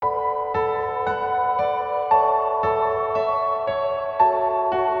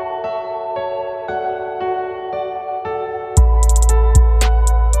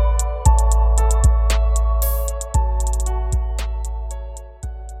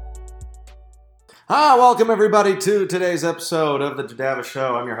Welcome everybody to today's episode of the Jadava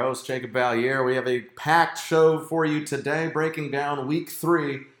Show. I'm your host, Jacob Valier. We have a packed show for you today, breaking down Week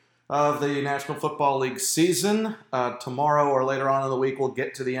 3 of the National Football League season. Tomorrow or later on in the week, we'll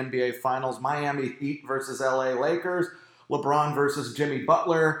get to the NBA Finals. Miami Heat versus LA Lakers. LeBron versus Jimmy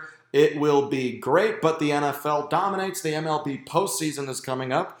Butler. It will be great, but the NFL dominates. The MLB postseason is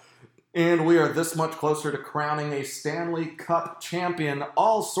coming up, and we are this much closer to crowning a Stanley Cup champion.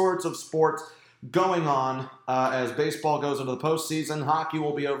 All sorts of sports going on as baseball goes into the postseason. Hockey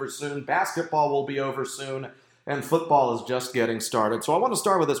will be over soon. Basketball will be over soon. And football is just getting started. So I want to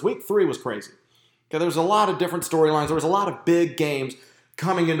start with this. Week 3 was crazy. Okay, there was a lot of different storylines. There was a lot of big games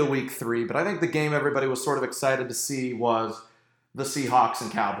coming into Week 3. But I think the game everybody was sort of excited to see was the Seahawks and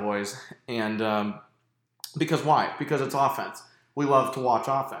Cowboys. And because why? Because it's offense. We love to watch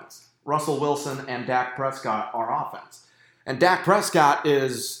offense. Russell Wilson and Dak Prescott are offense. And Dak Prescott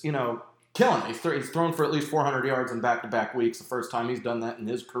is, killing it. He's thrown for at least 400 yards in back-to-back weeks. The first time he's done that in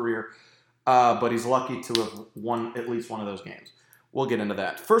his career. But he's lucky to have won at least one of those games. We'll get into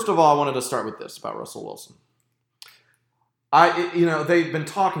that. First of all, I wanted to start with this about Russell Wilson. They've been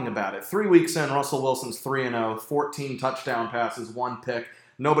talking about it. 3 weeks in, Russell Wilson's 3-0, 14 touchdown passes, 1 pick.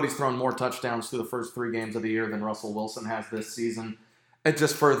 Nobody's thrown more touchdowns through the first 3 games of the year than Russell Wilson has this season. It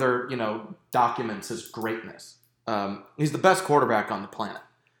just further, documents his greatness. He's the best quarterback on the planet.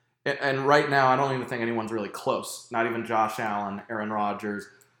 And right now, I don't even think anyone's really close. Not even Josh Allen, Aaron Rodgers,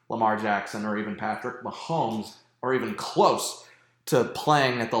 Lamar Jackson, or even Patrick Mahomes are even close to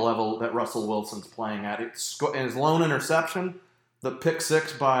playing at the level that Russell Wilson's playing at. In his lone interception, the pick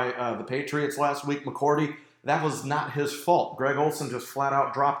 6 by the Patriots last week, McCourty, that was not his fault. Greg Olsen just flat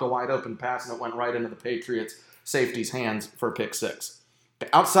out dropped a wide open pass and it went right into the Patriots safety's hands for a pick 6.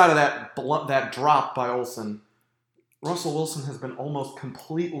 Outside of that drop by Olsen, Russell Wilson has been almost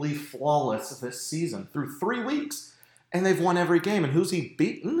completely flawless this season through 3 weeks, and they've won every game. And who's he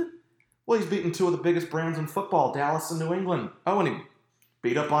beaten? Well, he's beaten 2 of the biggest brands in football, Dallas and New England. Oh, and he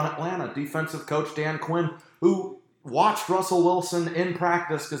beat up on Atlanta. Defensive coach Dan Quinn, who watched Russell Wilson in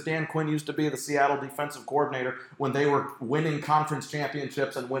practice because Dan Quinn used to be the Seattle defensive coordinator when they were winning conference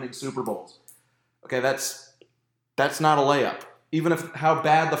championships and winning Super Bowls. Okay, that's not a layup. Even if how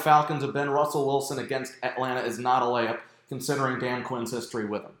bad the Falcons have been, Russell Wilson against Atlanta is not a layup, considering Dan Quinn's history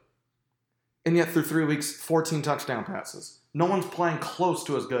with him. And yet, through 3 weeks, 14 touchdown passes. No one's playing close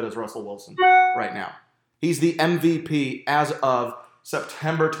to as good as Russell Wilson right now. He's the MVP as of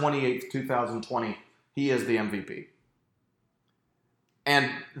September 28th, 2020. He is the MVP.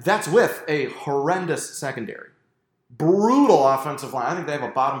 And that's with a horrendous secondary. Brutal offensive line. I think they have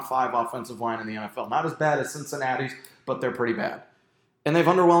a bottom 5 offensive line in the NFL. Not as bad as Cincinnati's, but they're pretty bad. And they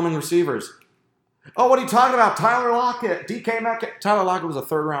have underwhelming receivers. Oh, what are you talking about? Tyler Lockett, DK Metcalf. Tyler Lockett was a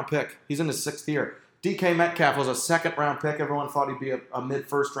 3rd-round pick. He's in his 6th year. DK Metcalf was a 2nd-round pick. Everyone thought he'd be a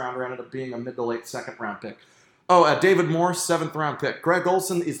mid-first rounder. Ended up being a mid to late 2nd-round pick. Oh, David Moore, 7th-round pick. Greg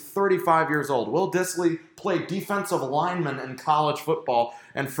Olsen is 35 years old. Will Dissly played defensive lineman in college football.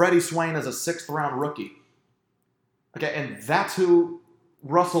 And Freddie Swain is a 6th-round rookie. Okay, and that's who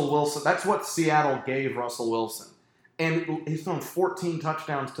Russell Wilson, that's what Seattle gave Russell Wilson. And he's thrown 14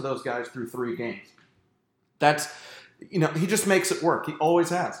 touchdowns to those guys through 3 games. That's, he just makes it work. He always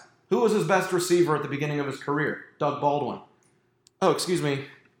has. Who was his best receiver at the beginning of his career? Doug Baldwin. Oh, excuse me.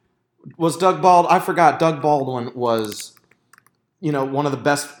 Was Doug Baldwin? I forgot. Doug Baldwin was, one of the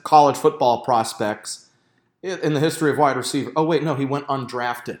best college football prospects in the history of wide receiver. Oh, wait, no, he went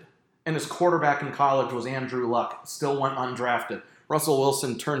undrafted. And his quarterback in college was Andrew Luck. Still went undrafted. Russell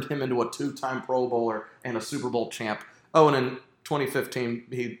Wilson turned him into a 2-time Pro Bowler and a Super Bowl champ. Oh, and in 2015,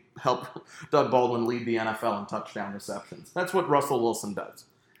 he helped Doug Baldwin lead the NFL in touchdown receptions. That's what Russell Wilson does.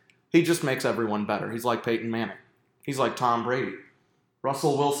 He just makes everyone better. He's like Peyton Manning. He's like Tom Brady.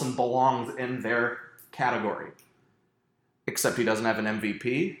 Russell Wilson belongs in their category. Except he doesn't have an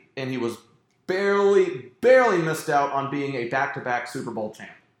MVP, and he was barely missed out on being a back-to-back Super Bowl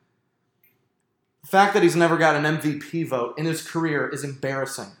champ. The fact that he's never got an MVP vote in his career is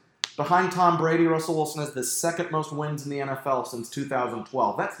embarrassing. Behind Tom Brady, Russell Wilson has the 2nd most wins in the NFL since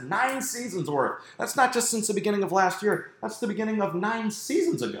 2012. That's 9 seasons worth. That's not just since the beginning of last year. That's the beginning of 9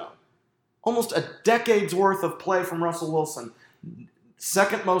 seasons ago. Almost a decade's worth of play from Russell Wilson.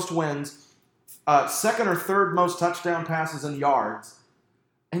 2nd most wins, 2nd or 3rd most touchdown passes and yards,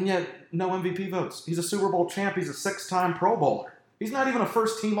 and yet no MVP votes. He's a Super Bowl champ. He's a 6-time Pro Bowler. He's not even a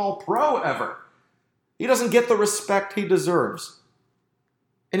first-team All-Pro ever. He doesn't get the respect he deserves.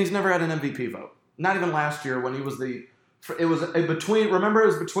 And he's never had an MVP vote. Not even last year when he was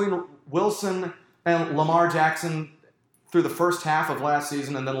between Wilson and Lamar Jackson through the first half of last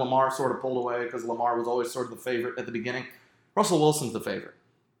season, and then Lamar sort of pulled away because Lamar was always sort of the favorite at the beginning. Russell Wilson's the favorite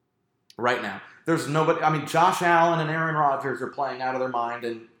right now. There's nobody. I mean, Josh Allen and Aaron Rodgers are playing out of their mind,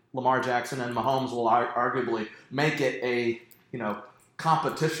 and Lamar Jackson and Mahomes will arguably make it a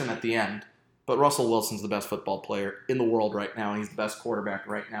competition at the end. But Russell Wilson's the best football player in the world right now, and he's the best quarterback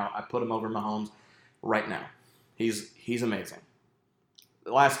right now. I put him over Mahomes right now. He's amazing.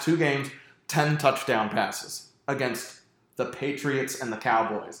 The last 2 games, 10 touchdown passes against the Patriots and the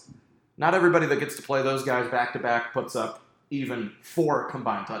Cowboys. Not everybody that gets to play those guys back-to-back puts up even 4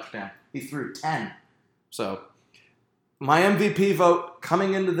 combined touchdowns. He threw 10. So, my MVP vote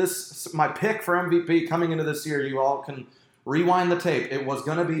coming into this, my pick for MVP coming into this year, you all can rewind the tape. It was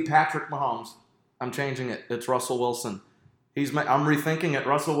going to be Patrick Mahomes. I'm changing it. It's Russell Wilson. I'm rethinking it.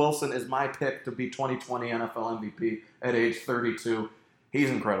 Russell Wilson is my pick to be 2020 NFL MVP at age 32. He's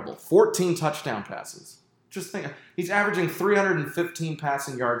incredible. 14 touchdown passes. Just think, he's averaging 315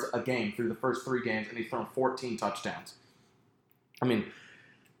 passing yards a game through the first 3 games, and he's thrown 14 touchdowns. I mean,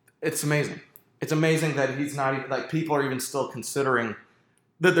 it's amazing. It's amazing that he's not even, like, people are even still considering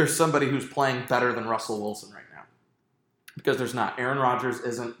that there's somebody who's playing better than Russell Wilson right now. Because there's not. Aaron Rodgers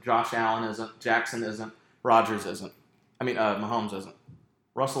isn't, Josh Allen isn't, Jackson isn't, Rodgers isn't. Mahomes isn't.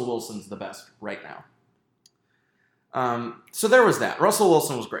 Russell Wilson's the best right now. So there was that. Russell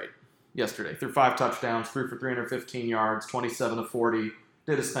Wilson was great yesterday. Threw 5 touchdowns, threw for 315 yards, 27 of 40.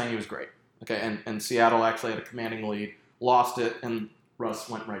 Did his thing. He was great. Okay, and Seattle actually had a commanding lead, lost it, and Russ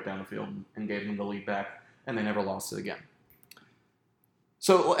went right down the field and gave them the lead back, and they never lost it again.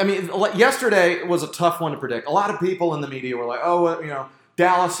 So, I mean, yesterday was a tough one to predict. A lot of people in the media were like,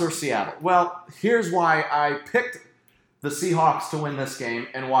 Dallas or Seattle. Well, here's why I picked the Seahawks to win this game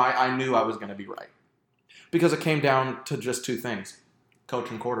and why I knew I was going to be right. Because it came down to just 2 things,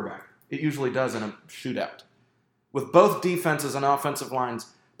 coach and quarterback. It usually does in a shootout. With both defenses and offensive lines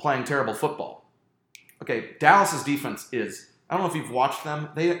playing terrible football. Okay, Dallas's defense is, I don't know if you've watched them,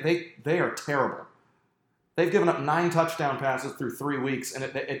 they are terrible. They've given up 9 touchdown passes through 3 weeks, and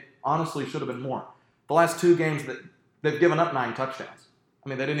it honestly should have been more. The last 2 games, they've given up 9 touchdowns. I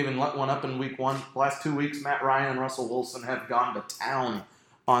mean, they didn't even let one up in week 1. The last 2 weeks, Matt Ryan and Russell Wilson have gone to town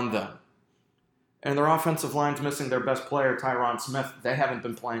on them. And their offensive line's missing their best player, Tyron Smith. They haven't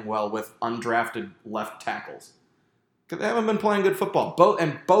been playing well with undrafted left tackles. They haven't been playing good football.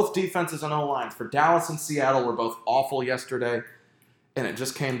 Both defenses and O-lines for Dallas and Seattle were both awful yesterday. And it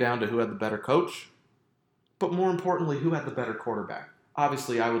just came down to who had the better coach. But more importantly, who had the better quarterback.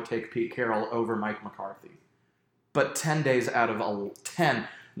 Obviously, I would take Pete Carroll over Mike McCarthy. But 11 days out of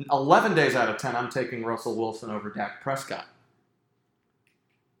 10, I'm taking Russell Wilson over Dak Prescott.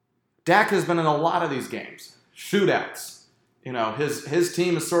 Dak has been in a lot of these games. Shootouts. His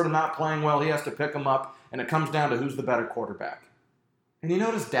team is sort of not playing well. He has to pick them up, and it comes down to who's the better quarterback. And you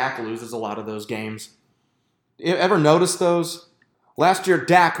notice Dak loses a lot of those games. You ever notice those? Last year,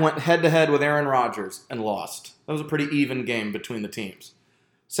 Dak went head-to-head with Aaron Rodgers and lost. That was a pretty even game between the teams.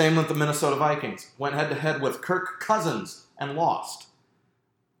 Same with the Minnesota Vikings. Went head-to-head with Kirk Cousins and lost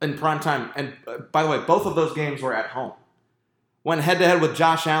in prime time. And by the way, both of those games were at home. Went head-to-head with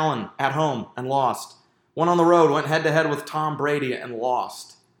Josh Allen at home and lost. Went on the road, went head-to-head with Tom Brady and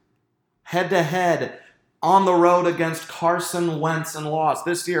lost. Head-to-head on the road against Carson Wentz and lost.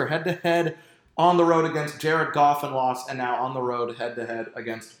 This year, head-to-head on the road against Jared Goff and lost, and now on the road head-to-head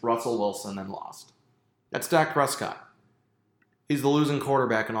against Russell Wilson and lost. That's Dak Prescott. He's the losing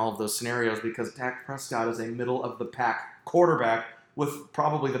quarterback in all of those scenarios because Dak Prescott is a middle-of-the-pack quarterback with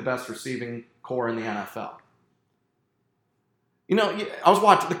probably the best receiving core in the NFL. I was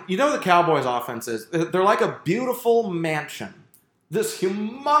watching, the Cowboys' offense is, they're like a beautiful mansion. This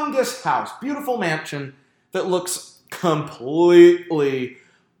humongous house, beautiful mansion that looks completely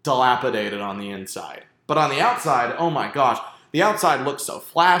dilapidated on the inside. But on the outside, oh my gosh, the outside looks so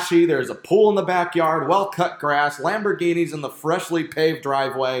flashy. There's a pool in the backyard, well-cut grass, Lamborghinis in the freshly paved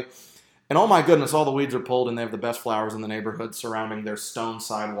driveway. And oh my goodness, all the weeds are pulled and they have the best flowers in the neighborhood surrounding their stone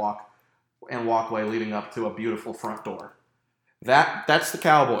sidewalk and walkway leading up to a beautiful front door. That's the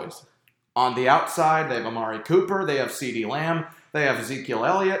Cowboys. On the outside, they have Amari Cooper, they have CeeDee Lamb, they have Ezekiel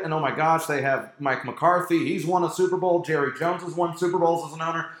Elliott, and oh my gosh, they have Mike McCarthy. He's won a Super Bowl. Jerry Jones has won Super Bowls as an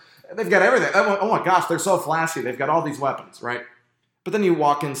owner. They've got everything. Oh my gosh, they're so flashy. They've got all these weapons, right? But then you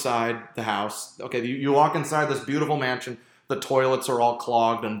walk inside the house. Okay, you walk inside this beautiful mansion. The toilets are all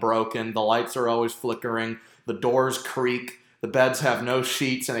clogged and broken. The lights are always flickering. The doors creak. The beds have no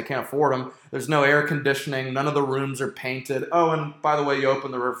sheets and they can't afford them. There's no air conditioning. None of the rooms are painted. Oh, and by the way, you open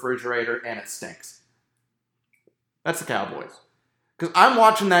the refrigerator and it stinks. That's the Cowboys. Because I'm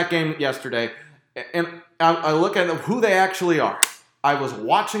watching that game yesterday, and I look at who they actually are. I was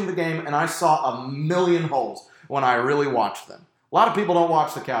watching the game, and I saw a million holes when I really watched them. A lot of people don't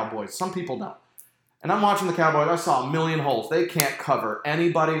watch the Cowboys. Some people don't. And I'm watching the Cowboys. I saw a million holes. They can't cover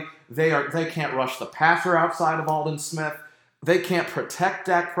anybody. They can't rush the passer outside of Aldon Smith. They can't protect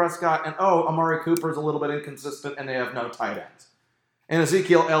Dak Prescott. And, Amari Cooper's a little bit inconsistent, and they have no tight ends. And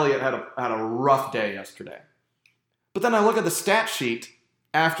Ezekiel Elliott had a rough day yesterday. But then I look at the stat sheet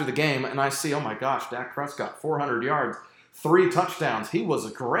after the game, and I see, oh my gosh, Dak Prescott, 400 yards, 3 touchdowns. He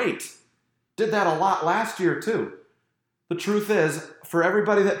was great. Did that a lot last year, too. The truth is, for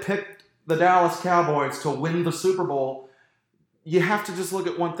everybody that picked the Dallas Cowboys to win the Super Bowl, you have to just look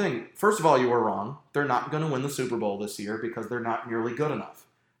at one thing. First of all, you were wrong. They're not going to win the Super Bowl this year because they're not nearly good enough.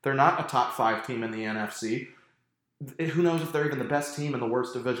 They're not a top 5 team in the NFC. Who knows if they're even the best team in the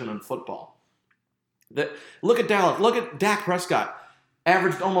worst division in football. Look at Dallas. Look at Dak Prescott.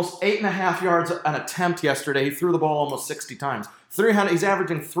 Averaged almost 8.5 yards an attempt yesterday. He threw the ball almost 60 times. He's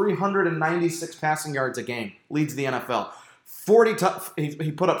averaging 396 passing yards a game. Leads the NFL.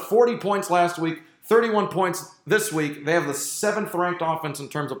 He put up 40 points last week, 31 points this week. They have the 7th ranked offense in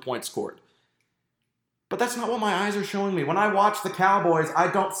terms of points scored. But that's not what my eyes are showing me. When I watch the Cowboys,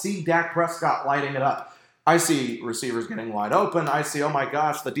 I don't see Dak Prescott lighting it up. I see receivers getting wide open. I see, oh my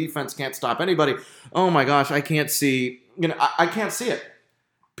gosh, the defense can't stop anybody. Oh my gosh, I can't see, I can't see it.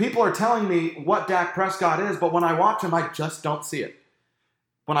 People are telling me what Dak Prescott is, but when I watch him, I just don't see it.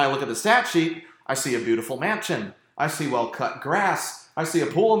 When I look at the stat sheet, I see a beautiful mansion. I see well-cut grass. I see a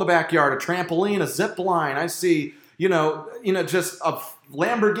pool in the backyard, a trampoline, a zip line. I see, just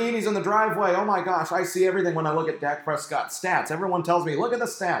Lamborghinis in the driveway. Oh my gosh, I see everything when I look at Dak Prescott's stats. Everyone tells me, look at the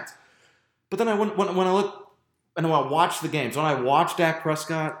stats. But then when I look and when I watch the games, when I watch Dak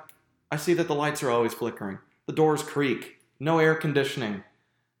Prescott, I see that the lights are always flickering. The doors creak. No air conditioning.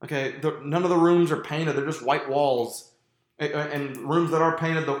 Okay, none of the rooms are painted. They're just white walls. And rooms that are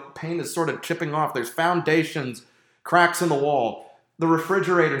painted, the paint is sort of chipping off. There's foundations, cracks in the wall. The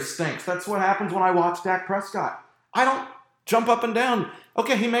refrigerator stinks. That's what happens when I watch Dak Prescott. I don't jump up and down.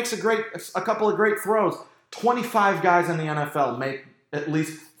 Okay, he makes a couple of great throws. 25 guys in the NFL make at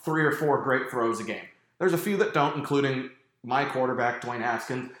least 3 or 4 great throws a game. There's a few that don't, including my quarterback, Dwayne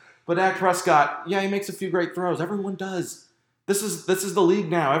Haskins. But Dak Prescott, yeah, he makes a few great throws. Everyone does. This is the league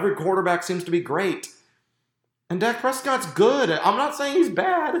now. Every quarterback seems to be great. And Dak Prescott's good. I'm not saying he's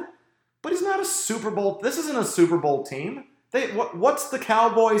bad, but he's not a Super Bowl. This isn't a Super Bowl team. What's the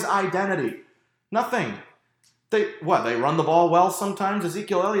Cowboys' identity? Nothing. They run the ball well sometimes.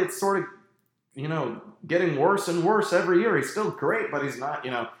 Ezekiel Elliott's sort of, getting worse and worse every year. He's still great, but he's not,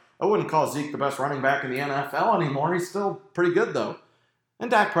 I wouldn't call Zeke the best running back in the NFL anymore. He's still pretty good, though. And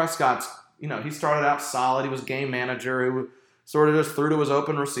Dak Prescott's, he started out solid. He was game manager who sort of just threw to his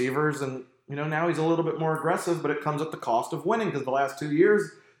open receivers. And, now he's a little bit more aggressive, but it comes at the cost of winning because the last 2 years,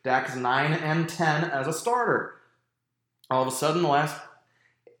 Dak is 9-10 as a starter. All of a sudden, the last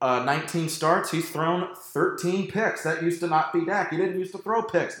 19 starts, he's thrown 13 picks. That used to not be Dak. He didn't used to throw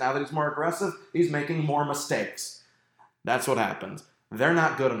picks. Now that he's more aggressive, he's making more mistakes. That's what happens. They're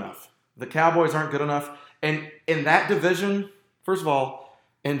not good enough. The Cowboys aren't good enough. And in that division, first of all,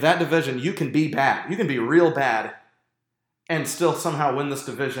 in that division, you can be bad. You can be real bad and still somehow win this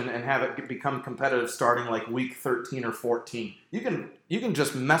division and have it become competitive starting like week 13 or 14. You can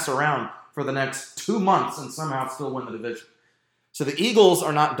just mess around for the next 2 months and somehow still win the division. So the Eagles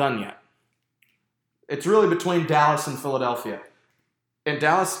are not done yet. It's really between Dallas and Philadelphia. And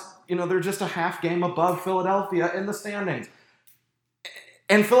Dallas, they're just a half game above Philadelphia in the standings.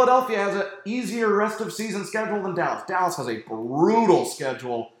 And Philadelphia has an easier rest of season schedule than Dallas. Dallas has a brutal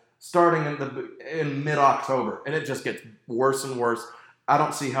schedule starting in mid-October. And it just gets worse and worse. I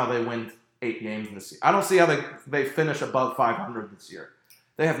don't see how they win 8 games this year. I don't see how they finish above 500 this year.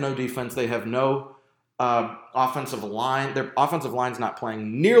 They have no defense. They have no offensive line. Their offensive line's not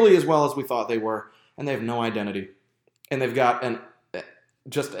playing nearly as well as we thought they were, and they have no identity. And they've got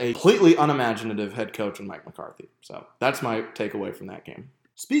just a completely unimaginative head coach in Mike McCarthy. So that's my takeaway from that game.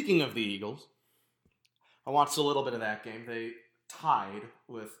 Speaking of the Eagles, I watched a little bit of that game. They tied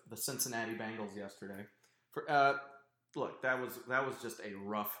with the Cincinnati Bengals yesterday. Look, that was just a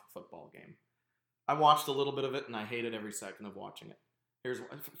rough football game. I watched a little bit of it, and I hated every second of watching it.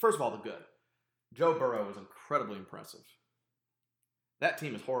 First of all, the good. Joe Burrow is incredibly impressive. That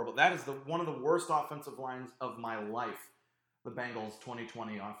team is horrible. That is one of the worst offensive lines of my life. The Bengals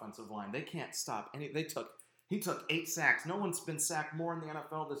 2020 offensive line. They can't stop any. He took 8 sacks. No one's been sacked more in the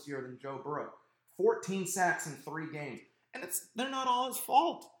NFL this year than Joe Burrow. 14 sacks in 3 games. And they're not all his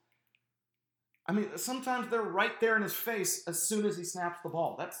fault. I mean, sometimes they're right there in his face as soon as he snaps the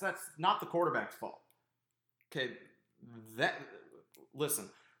ball. That's not the quarterback's fault. Okay, listen,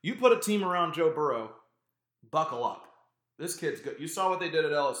 you put a team around Joe Burrow, buckle up. This kid's good. You saw what they did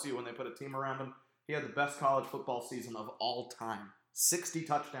at LSU when they put a team around him. He had the best college football season of all time. 60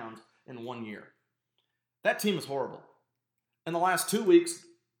 touchdowns in 1 year. That team is horrible. In the last 2 weeks,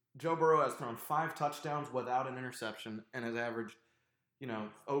 Joe Burrow has thrown 5 touchdowns without an interception and has averaged,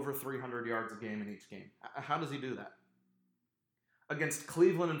 over 300 yards a game in each game. How does he do that? Against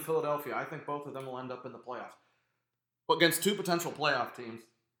Cleveland and Philadelphia, I think both of them will end up in the playoffs. But against 2 potential playoff teams,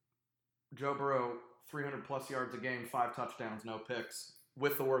 Joe Burrow, 300-plus yards a game, 5 touchdowns, no picks,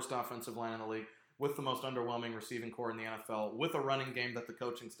 with the worst offensive line in the league, with the most underwhelming receiving core in the NFL, with a running game that the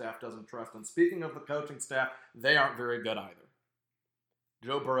coaching staff doesn't trust. And speaking of the coaching staff, they aren't very good either.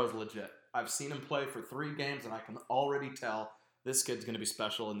 Joe Burrow's legit. I've seen him play for 3 games, and I can already tell this kid's going to be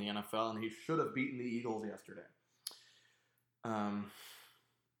special in the NFL, and he should have beaten the Eagles yesterday.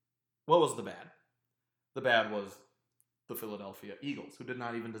 What was the bad? The bad was the Philadelphia Eagles, who did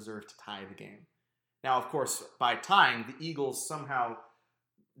not even deserve to tie the game. Now, of course, by tying, the Eagles somehow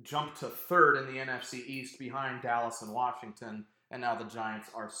jumped to 3rd in the NFC East behind Dallas and Washington, and now the Giants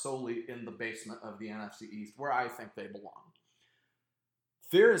are solely in the basement of the NFC East, where I think they belong.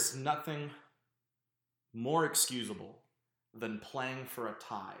 There is nothing more excusable than playing for a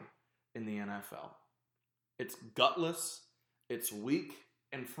tie in the NFL. It's gutless, it's weak,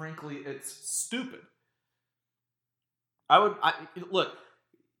 and frankly, it's stupid. I would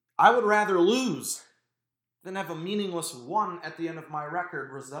rather lose than have a meaningless 1 at the end of my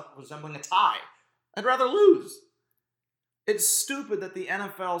record resembling a tie. I'd rather lose. It's stupid that the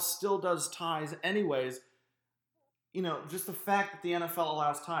NFL still does ties anyways. Just the fact that the NFL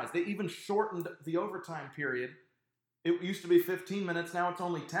allows ties. They even shortened the overtime period. It used to be 15 minutes, now it's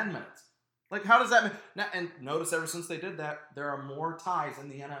only 10 minutes. How does that now? And notice ever since they did that, there are more ties in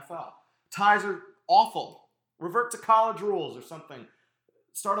the NFL. Ties are awful. Revert to college rules or something.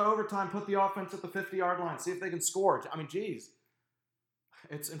 Start an overtime, put the offense at the 50-yard line, see if they can score. Geez.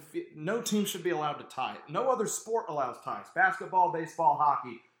 No team should be allowed to tie. No other sport allows ties. Basketball, baseball,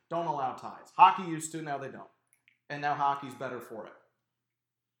 hockey don't allow ties. Hockey used to, now they don't. And now hockey's better for it.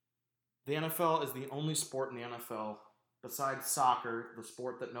 The NFL is the only sport in the NFL, besides soccer, the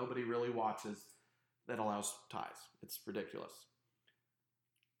sport that nobody really watches, that allows ties. It's ridiculous.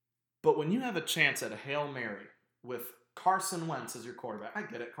 But when you have a chance at a Hail Mary with Carson Wentz as your quarterback, I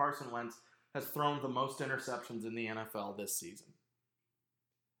get it, Carson Wentz has thrown the most interceptions in the NFL this season.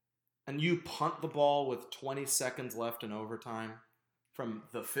 And you punt the ball with 20 seconds left in overtime from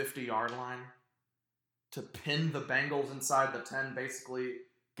the 50-yard line to pin the Bengals inside the 10, basically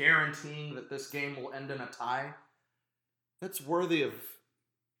guaranteeing that this game will end in a tie. That's worthy of...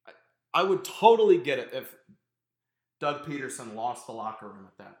 I would totally get it if Doug Peterson lost the locker room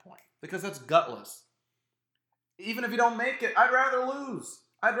at that point, because that's gutless. Even if you don't make it, I'd rather lose.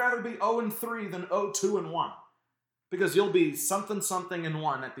 I'd rather be 0-3 than 0-2-1. Because you'll be something and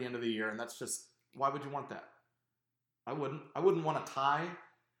 1 at the end of the year, and that's just... Why would you want that? I wouldn't want a tie.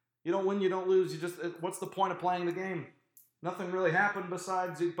 You don't win, you don't lose. What's the point of playing the game? Nothing really happened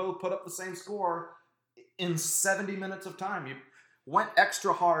besides you both put up the same score in 70 minutes of time. You went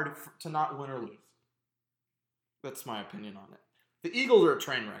extra hard to not win or lose. That's my opinion on it. The Eagles are a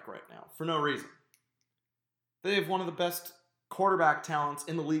train wreck right now, for no reason. They have one of the best quarterback talents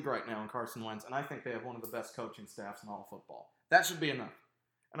in the league right now in Carson Wentz, and I think they have one of the best coaching staffs in all of football. That should be enough.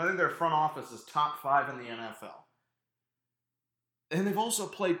 And I think their front office is top 5 in the NFL. And they've also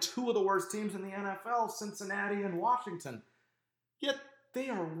played 2 of the worst teams in the NFL, Cincinnati and Washington. Yet they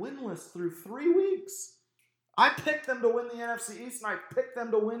are winless through 3 weeks. I picked them to win the NFC East, and I picked them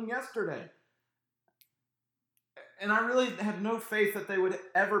to win yesterday. And I really had no faith that they would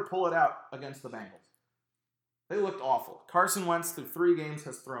ever pull it out against the Bengals. They looked awful. Carson Wentz, through 3 games,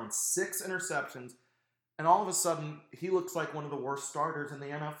 has thrown 6 interceptions, and all of a sudden, he looks like one of the worst starters in the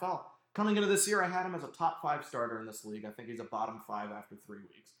NFL. Coming into this year, I had him as a top 5 starter in this league. I think he's a bottom 5 after 3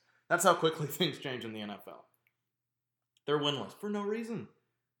 weeks. That's how quickly things change in the NFL. They're winless for no reason.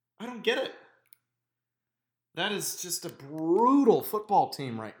 I don't get it. That is just a brutal football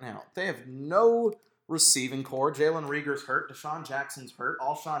team right now. They have no receiving core. Jalen Reagor's hurt. Deshaun Jackson's hurt.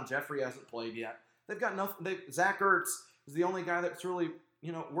 Alshon Jeffrey hasn't played yet. They've got nothing. Zach Ertz is the only guy that's really,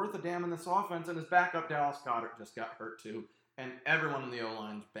 worth a damn in this offense, and his backup, Dallas Goedert, just got hurt too. And everyone in the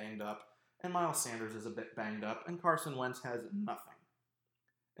O-line's banged up. And Miles Sanders is a bit banged up. And Carson Wentz has nothing.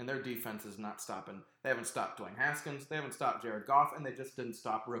 And their defense is not stopping. They haven't stopped Dwayne Haskins. They haven't stopped Jared Goff. And they just didn't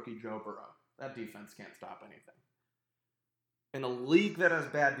stop rookie Joe Burrow. That defense can't stop anything. In a league that has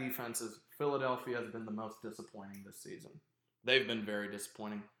bad defenses, Philadelphia has been the most disappointing this season. They've been very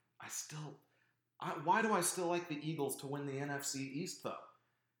disappointing. Why do I still like the Eagles to win the NFC East, though?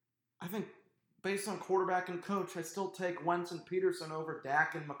 I think based on quarterback and coach, I still take Wentz and Peterson over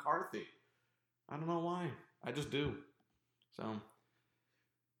Dak and McCarthy. I don't know why. I just do. So,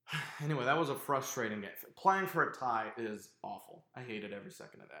 anyway, that was a frustrating game. Playing for a tie is awful. I hated every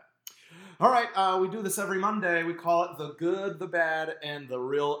second of that. All right, we do this every Monday. We call it the good, the bad, and the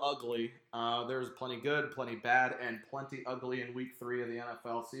real ugly. There's plenty good, plenty bad, and plenty ugly in Week 3 of the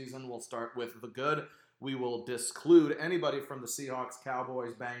NFL season. We'll start with the good. We will disclude anybody from the Seahawks,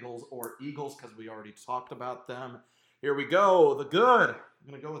 Cowboys, Bengals, or Eagles because we already talked about them. Here we go. The good. I'm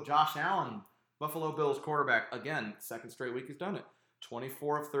going to go with Josh Allen, Buffalo Bills quarterback. Again, second straight week he's done it.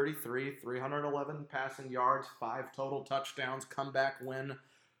 24 of 33, 311 passing yards, 5 total touchdowns, comeback win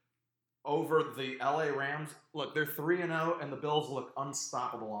over the LA Rams. Look, they're 3-0, and the Bills look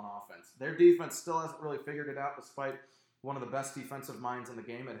unstoppable on offense. Their defense still hasn't really figured it out, despite one of the best defensive minds in the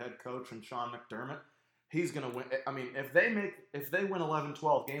game at head coach and Sean McDermott. He's going to win. I mean, if they win 11,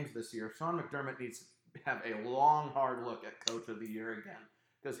 12 games this year, Sean McDermott needs to have a long, hard look at Coach of the Year again.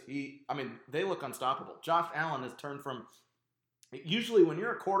 Because they look unstoppable. Josh Allen has turned from, usually when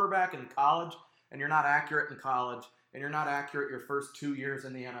you're a quarterback in college and you're not accurate in college and you're not accurate your first 2 years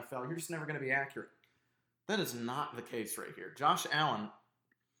in the NFL, you're just never going to be accurate. That is not the case right here. Josh Allen,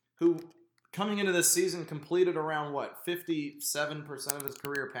 who coming into this season completed around, 57% of his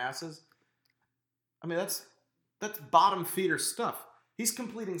career passes? I mean, that's bottom feeder stuff. He's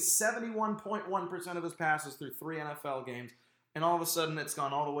completing 71.1% of his passes through 3 NFL games, and all of a sudden it's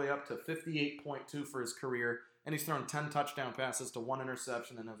gone all the way up to 58.2 for his career, and he's thrown 10 touchdown passes to 1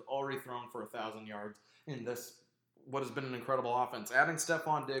 interception and has already thrown for 1,000 yards in this, what has been an incredible offense. Adding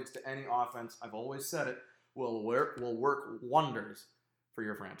Stephon Diggs to any offense, I've always said it, will work wonders for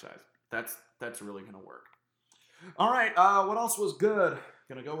your franchise. That's really going to work. All right, what else was good?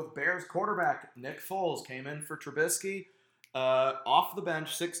 Going to go with Bears quarterback Nick Foles. Came in for Trubisky. Off the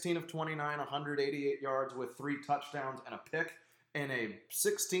bench, 16 of 29, 188 yards with 3 touchdowns and a pick, and a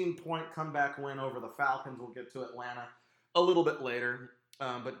 16-point comeback win over the Falcons. We'll get to Atlanta a little bit later.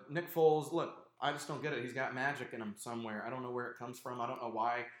 But Nick Foles, look, I just don't get it. He's got magic in him somewhere. I don't know where it comes from. I don't know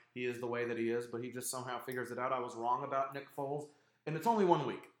why he is the way that he is, but he just somehow figures it out. I was wrong about Nick Foles, and it's only 1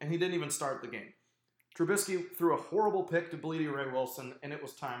 week, and he didn't even start the game. Trubisky threw a horrible pick to Bleedy Ray Wilson, and it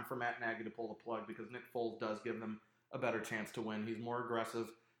was time for Matt Nagy to pull the plug because Nick Foles does give them a better chance to win. He's more aggressive,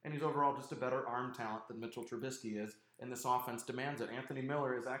 and he's overall just a better arm talent than Mitchell Trubisky is, and this offense demands it. Anthony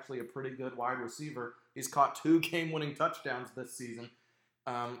Miller is actually a pretty good wide receiver. He's caught 2 game-winning touchdowns this season.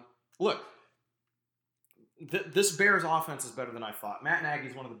 Look, this Bears offense is better than I thought. Matt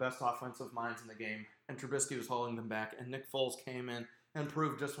Nagy's one of the best offensive minds in the game, and Trubisky was holding them back, and Nick Foles came in and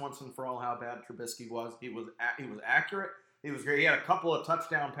proved just once and for all how bad Trubisky was. He was accurate. He was great. He had a couple of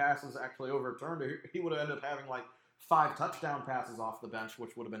touchdown passes actually overturned. He would have ended up having 5 touchdown passes off the bench,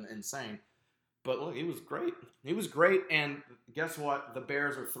 which would have been insane. But look, he was great. He was great, and guess what? The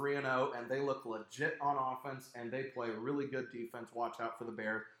Bears are 3-0, and they look legit on offense, and they play really good defense. Watch out for the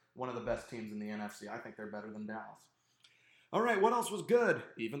Bears, one of the best teams in the NFC. I think they're better than Dallas. All right, what else was good?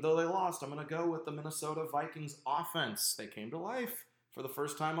 Even though they lost, I'm going to go with the Minnesota Vikings offense. They came to life for the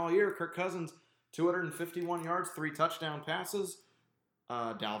first time all year. Kirk Cousins, 251 yards, 3 touchdown passes.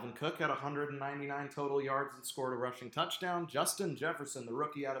 Dalvin Cook had 199 total yards and scored a rushing touchdown. Justin Jefferson, the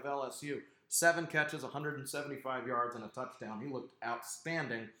rookie out of LSU, 7 catches, 175 yards, and a touchdown. He looked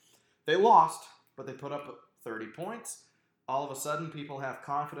outstanding. They lost, but they put up 30 points. All of a sudden, people have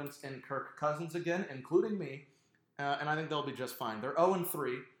confidence in Kirk Cousins again, including me, and I think they'll be just fine. They're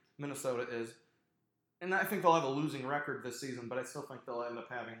 0-3, Minnesota is, and I think they'll have a losing record this season, but I still think they'll end up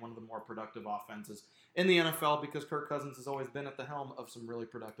having one of the more productive offenses in the NFL because Kirk Cousins has always been at the helm of some really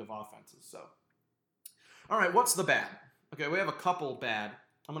productive offenses. So, all right, what's the bad? Okay, we have a couple bad.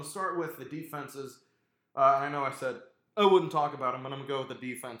 I'm going to start with the defenses. I know I said I wouldn't talk about them, but I'm going to go with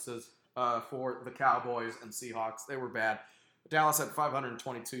the defenses for the Cowboys and Seahawks. They were bad. Dallas had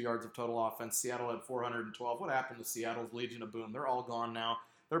 522 yards of total offense. Seattle had 412. What happened to Seattle's Legion of Boom? They're all gone now.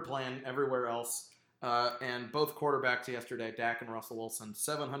 They're playing everywhere else. And both quarterbacks yesterday, Dak and Russell Wilson,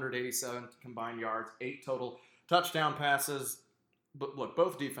 787 combined yards, 8 total touchdown passes. But look,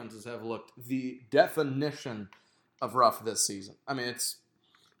 both defenses have looked the definition of rough this season. I mean, it's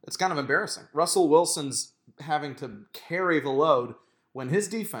kind of embarrassing. Russell Wilson's having to carry the load when his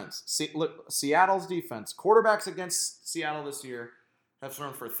defense, Seattle's defense, quarterbacks against Seattle this year have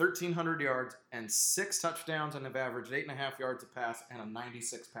thrown for 1,300 yards and 6 touchdowns and have averaged 8.5 yards a pass and a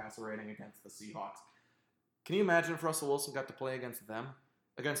 96 passer rating against the Seahawks. Can you imagine if Russell Wilson got to play against them,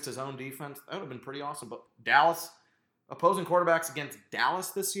 against his own defense? That would have been pretty awesome. But Dallas, opposing quarterbacks against Dallas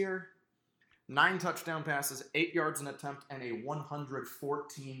this year, 9 touchdown passes, 8 yards an attempt, and a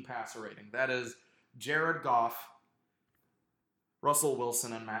 114 passer rating. That is Jared Goff, Russell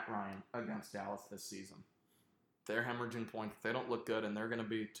Wilson, and Matt Ryan against Dallas this season. They're hemorrhaging points. They don't look good, and they're going to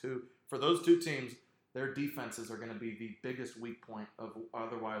be for those two teams, their defenses are going to be the biggest weak point of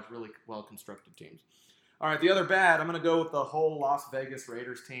otherwise really well-constructed teams. All right, the other bad, I'm going to go with the whole Las Vegas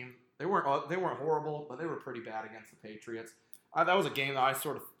Raiders team. They weren't horrible, but they were pretty bad against the Patriots. That was a game that I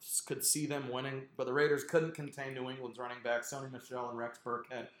sort of could see them winning, but the Raiders couldn't contain New England's running backs. Sony Michel and Rex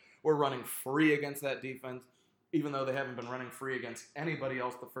Burkhead were running free against that defense, even though they haven't been running free against anybody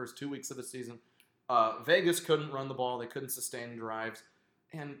else the first 2 weeks of the season. Vegas couldn't run the ball. They couldn't sustain drives.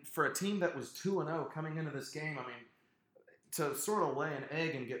 And for a team that was 2-0 coming into this game, I mean, to sort of lay an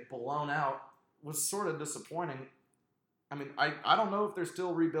egg and get blown out was sort of disappointing. I mean, I don't know if they're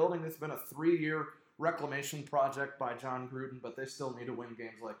still rebuilding. It's been a 3-year reclamation project by John Gruden, but they still need to win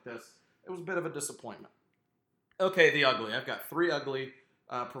games like this. It was a bit of a disappointment. Okay, the ugly. I've got 3 ugly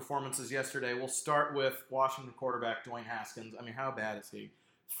performances yesterday. We'll start with Washington quarterback Dwayne Haskins. I mean, how bad is he?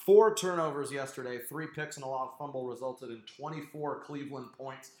 4 turnovers yesterday, 3 picks and a lost fumble resulted in 24 Cleveland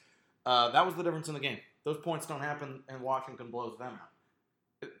points. That was the difference in the game. Those points don't happen, and Washington blows them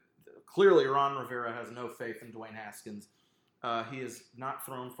out. Clearly, Ron Rivera has no faith in Dwayne Haskins. He has not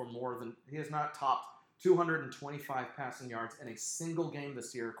topped 225 passing yards in a single game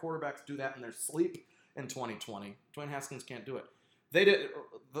this year. Quarterbacks do that in their sleep in 2020. Dwayne Haskins can't do it. They did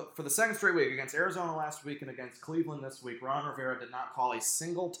for the second straight week against Arizona last week and against Cleveland this week. Ron Rivera did not call a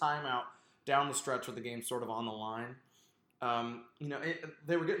single timeout down the stretch with the game sort of on the line.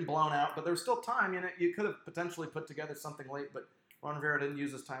 They were getting blown out, but there was still time. You could have potentially put together something late, but Ron Rivera didn't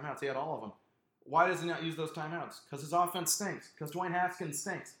use his timeouts. He had all of them. Why does he not use those timeouts? Because his offense stinks. Because Dwayne Haskins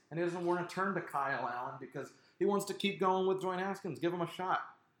stinks. And he doesn't want to turn to Kyle Allen because he wants to keep going with Dwayne Haskins. Give him a shot.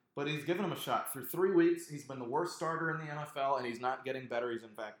 But he's given him a shot. Through 3 weeks, he's been the worst starter in the NFL, and he's not getting better. He's, in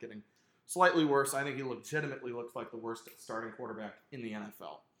fact, getting slightly worse. I think he legitimately looks like the worst starting quarterback in the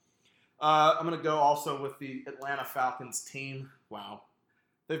NFL. I'm going to go also with the Atlanta Falcons team. Wow.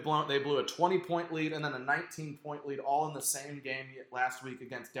 They blew a 20-point lead and then a 19-point lead all in the same game last week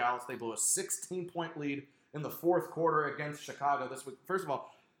against Dallas. They blew a 16-point lead in the fourth quarter against Chicago this week. First of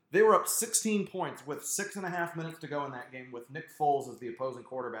all, they were up 16 points with 6.5 minutes to go in that game with Nick Foles as the opposing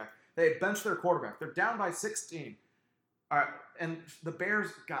quarterback. They had benched their quarterback. They're down by 16. And the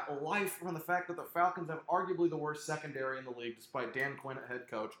Bears got life from the fact that the Falcons have arguably the worst secondary in the league despite Dan Quinn at head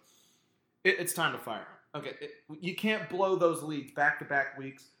coach. It's time to fire him. Okay, you can't blow those leads back-to-back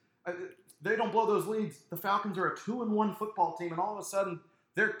weeks. They don't blow those leads. The Falcons are a 2-1 football team, and all of a sudden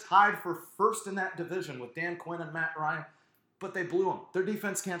they're tied for first in that division with Dan Quinn and Matt Ryan. But they blew them. Their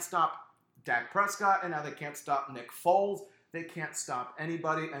defense can't stop Dak Prescott, and now they can't stop Nick Foles. They can't stop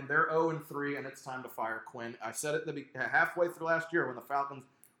anybody, and they're 0-3, and it's time to fire Quinn. I said it halfway through last year when the Falcons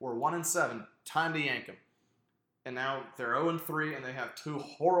were 1-7, time to yank him. And now they're 0-3, and they have 2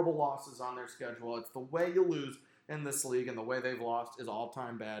 horrible losses on their schedule. It's the way you lose in this league, and the way they've lost is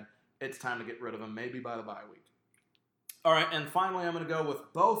all-time bad. It's time to get rid of him, maybe by the bye week. All right, and finally I'm going to go with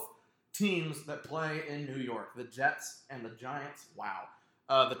both teams that play in New York, the Jets and the Giants.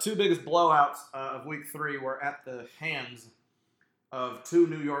 Wow. The 2 biggest blowouts of Week 3 were at the hands of 2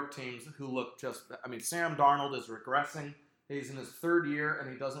 New York teams who look Sam Darnold is regressing. He's in his 3rd year,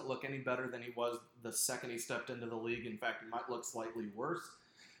 and he doesn't look any better than he was the second he stepped into the league. In fact, he might look slightly worse.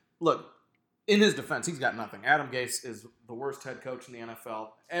 Look, in his defense, he's got nothing. Adam Gase is the worst head coach in the NFL.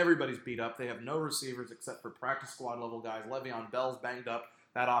 Everybody's beat up. They have no receivers except for practice squad level guys. Le'Veon Bell's banged up.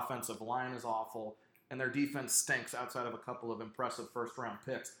 That offensive line is awful. And their defense stinks outside of a couple of impressive first-round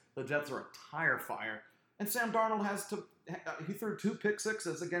picks. The Jets are a tire fire. And Sam Darnold he threw 2 pick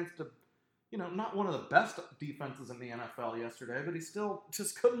sixes against not one of the best defenses in the NFL yesterday, but he still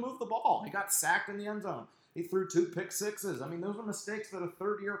just couldn't move the ball. He got sacked in the end zone. He threw 2 pick sixes. I mean, those are mistakes that a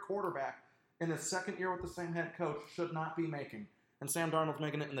 3rd-year quarterback in his 2nd year with the same head coach should not be making. And Sam Darnold's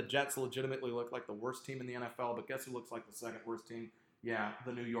making it, and the Jets legitimately look like the worst team in the NFL, but guess who looks like the 2nd worst team? Yeah,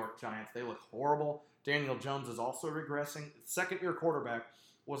 the New York Giants. They look horrible. Daniel Jones is also regressing. 2nd-year quarterback.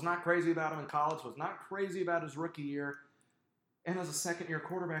 Was not crazy about him in college. Was not crazy about his rookie year. And as a 2nd-year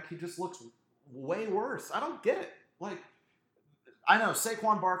quarterback, he just looks way worse. I don't get it. I know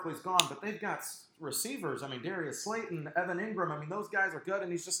Saquon Barkley's gone, but they've got receivers. I mean, Darius Slayton, Evan Ingram. I mean, those guys are good,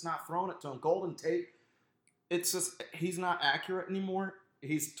 and he's just not throwing it to him. Golden Tate. It's just he's not accurate anymore.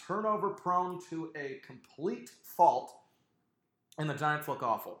 He's turnover prone to a complete fault. And the Giants look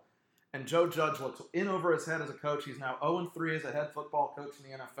awful. And Joe Judge looks in over his head as a coach. He's now 0-3 as a head football coach in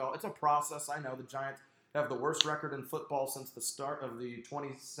the NFL. It's a process. I know the Giants have the worst record in football since the start of the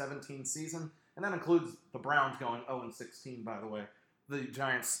 2017 season. And that includes the Browns going 0-16, by the way. The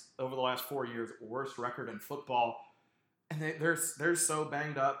Giants, over the last 4 years, worst record in football. And they're so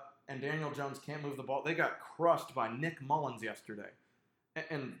banged up, and Daniel Jones can't move the ball. They got crushed by Nick Mullins yesterday.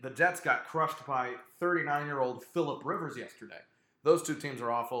 And the Jets got crushed by 39-year-old Phillip Rivers yesterday. Those two teams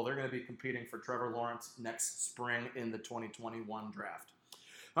are awful. They're going to be competing for Trevor Lawrence next spring in the 2021 draft.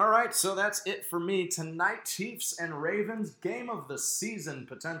 All right, so that's it for me. Tonight, Chiefs and Ravens, game of the season,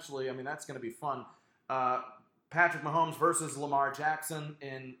 potentially. I mean, that's going to be fun. Patrick Mahomes versus Lamar Jackson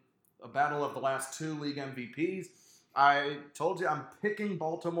in a battle of the last two league MVPs. I told you I'm picking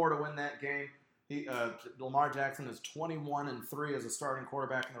Baltimore to win that game. Lamar Jackson is 21-3 as a starting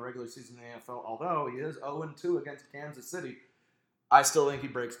quarterback in the regular season in the NFL, although he is 0-2 against Kansas City. I still think he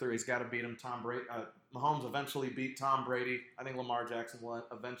breaks through. He's got to beat him. Mahomes eventually beat Tom Brady. I think Lamar Jackson will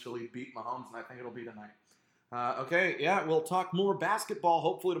eventually beat Mahomes, and I think it'll be tonight. We'll talk more basketball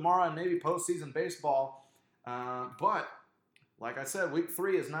hopefully tomorrow and maybe postseason baseball. But, like I said, week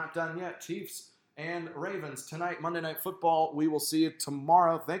 3 is not done yet. Chiefs and Ravens tonight, Monday Night Football. We will see you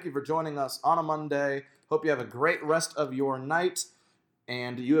tomorrow. Thank you for joining us on a Monday. Hope you have a great rest of your night.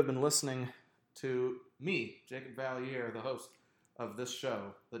 And you have been listening to me, Jacob Valier, the host of this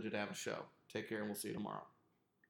show, The Jadava Show. Take care, and we'll see you tomorrow.